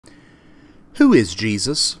Who is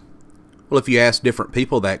Jesus? Well, if you ask different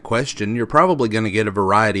people that question, you're probably going to get a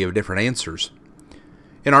variety of different answers.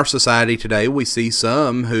 In our society today, we see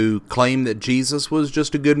some who claim that Jesus was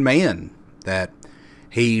just a good man, that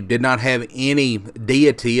he did not have any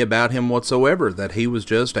deity about him whatsoever, that he was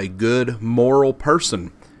just a good, moral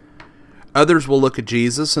person. Others will look at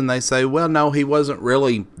Jesus and they say, well, no, he wasn't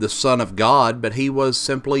really the Son of God, but he was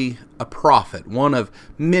simply a prophet, one of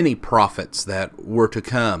many prophets that were to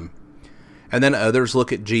come. And then others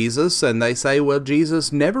look at Jesus and they say, well,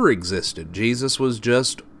 Jesus never existed. Jesus was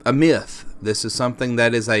just a myth. This is something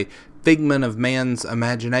that is a figment of man's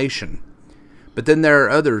imagination. But then there are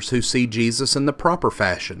others who see Jesus in the proper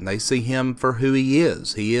fashion. They see him for who he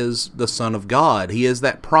is. He is the Son of God. He is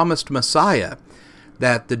that promised Messiah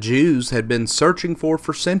that the Jews had been searching for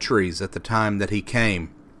centuries at the time that he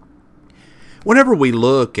came. Whenever we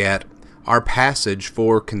look at our passage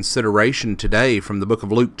for consideration today from the book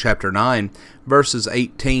of Luke chapter 9, verses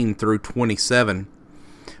 18 through 27,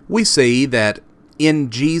 we see that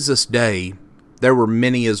in Jesus' day, there were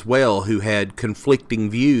many as well who had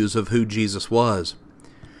conflicting views of who Jesus was.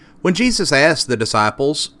 When Jesus asked the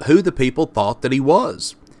disciples who the people thought that he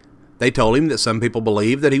was, they told him that some people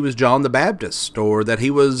believed that he was John the Baptist, or that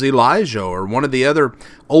he was Elijah, or one of the other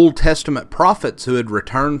Old Testament prophets who had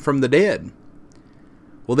returned from the dead.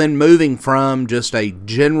 Well, then moving from just a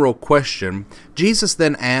general question, Jesus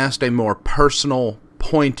then asked a more personal,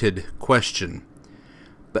 pointed question.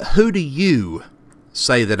 But who do you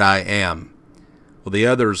say that I am? Well, the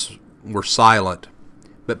others were silent,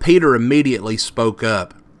 but Peter immediately spoke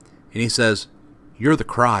up, and he says, "You're the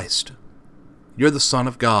Christ. You're the Son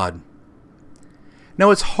of God."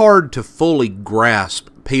 Now, it's hard to fully grasp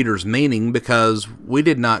Peter's meaning because we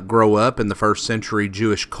did not grow up in the first century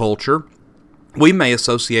Jewish culture. We may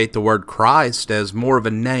associate the word Christ as more of a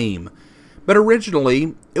name, but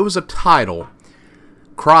originally it was a title.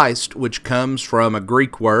 Christ, which comes from a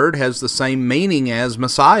Greek word, has the same meaning as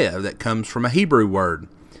Messiah that comes from a Hebrew word.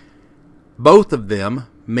 Both of them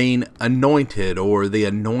mean anointed or the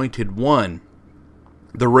anointed one.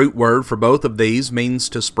 The root word for both of these means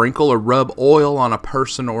to sprinkle or rub oil on a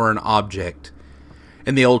person or an object.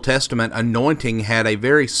 In the Old Testament, anointing had a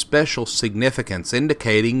very special significance,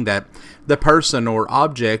 indicating that the person or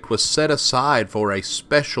object was set aside for a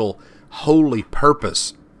special, holy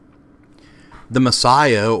purpose. The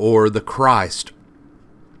Messiah, or the Christ,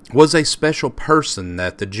 was a special person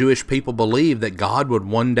that the Jewish people believed that God would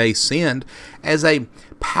one day send as a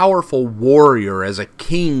powerful warrior, as a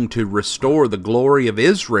king to restore the glory of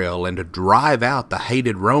Israel and to drive out the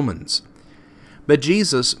hated Romans. But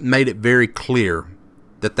Jesus made it very clear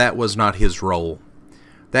that that was not his role,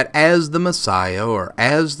 that as the Messiah or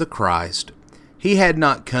as the Christ, he had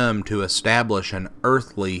not come to establish an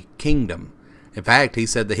earthly kingdom. In fact, he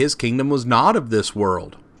said that his kingdom was not of this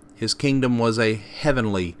world. His kingdom was a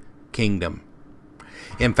heavenly kingdom.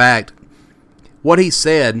 In fact, what he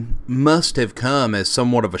said must have come as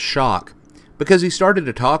somewhat of a shock, because he started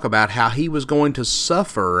to talk about how he was going to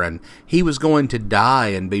suffer and he was going to die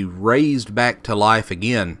and be raised back to life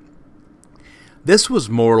again. This was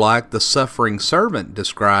more like the suffering servant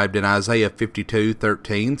described in Isaiah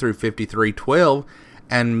 52:13 through 53:12,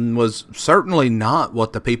 and was certainly not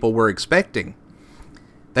what the people were expecting.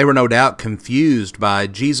 They were no doubt confused by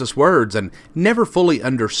Jesus' words and never fully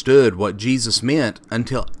understood what Jesus meant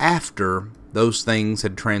until after those things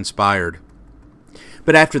had transpired.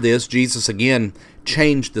 But after this, Jesus again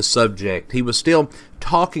changed the subject. He was still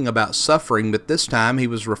talking about suffering, but this time he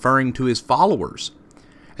was referring to his followers.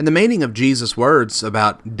 And the meaning of Jesus' words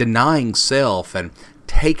about denying self and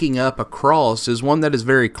taking up a cross is one that is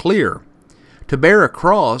very clear. To bear a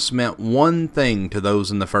cross meant one thing to those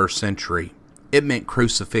in the first century. It meant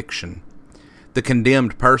crucifixion. The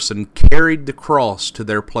condemned person carried the cross to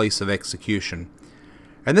their place of execution.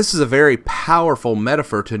 And this is a very powerful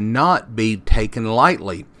metaphor to not be taken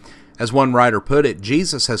lightly. As one writer put it,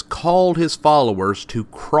 Jesus has called his followers to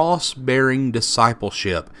cross-bearing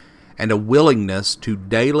discipleship and a willingness to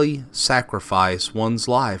daily sacrifice one's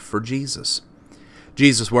life for Jesus.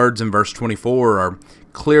 Jesus' words in verse 24 are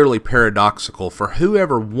clearly paradoxical, for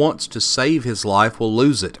whoever wants to save his life will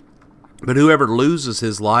lose it, but whoever loses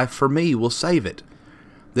his life for me will save it.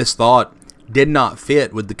 This thought did not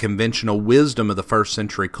fit with the conventional wisdom of the first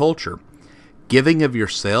century culture. Giving of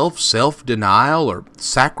yourself, self-denial, or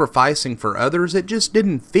sacrificing for others, it just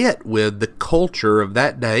didn't fit with the culture of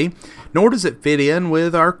that day, nor does it fit in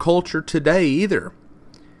with our culture today either.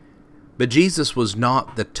 But Jesus was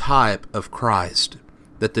not the type of Christ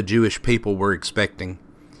that the Jewish people were expecting.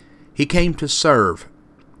 He came to serve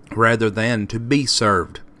rather than to be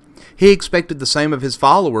served. He expected the same of his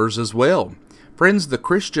followers as well. Friends, the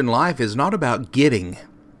Christian life is not about getting,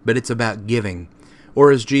 but it's about giving. Or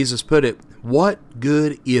as Jesus put it, what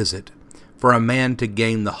good is it for a man to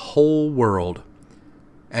gain the whole world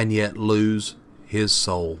and yet lose his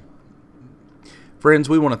soul? Friends,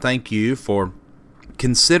 we want to thank you for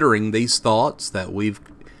considering these thoughts that we've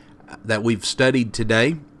studied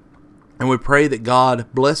today, and we pray that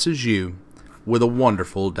God blesses you with a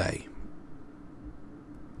wonderful day.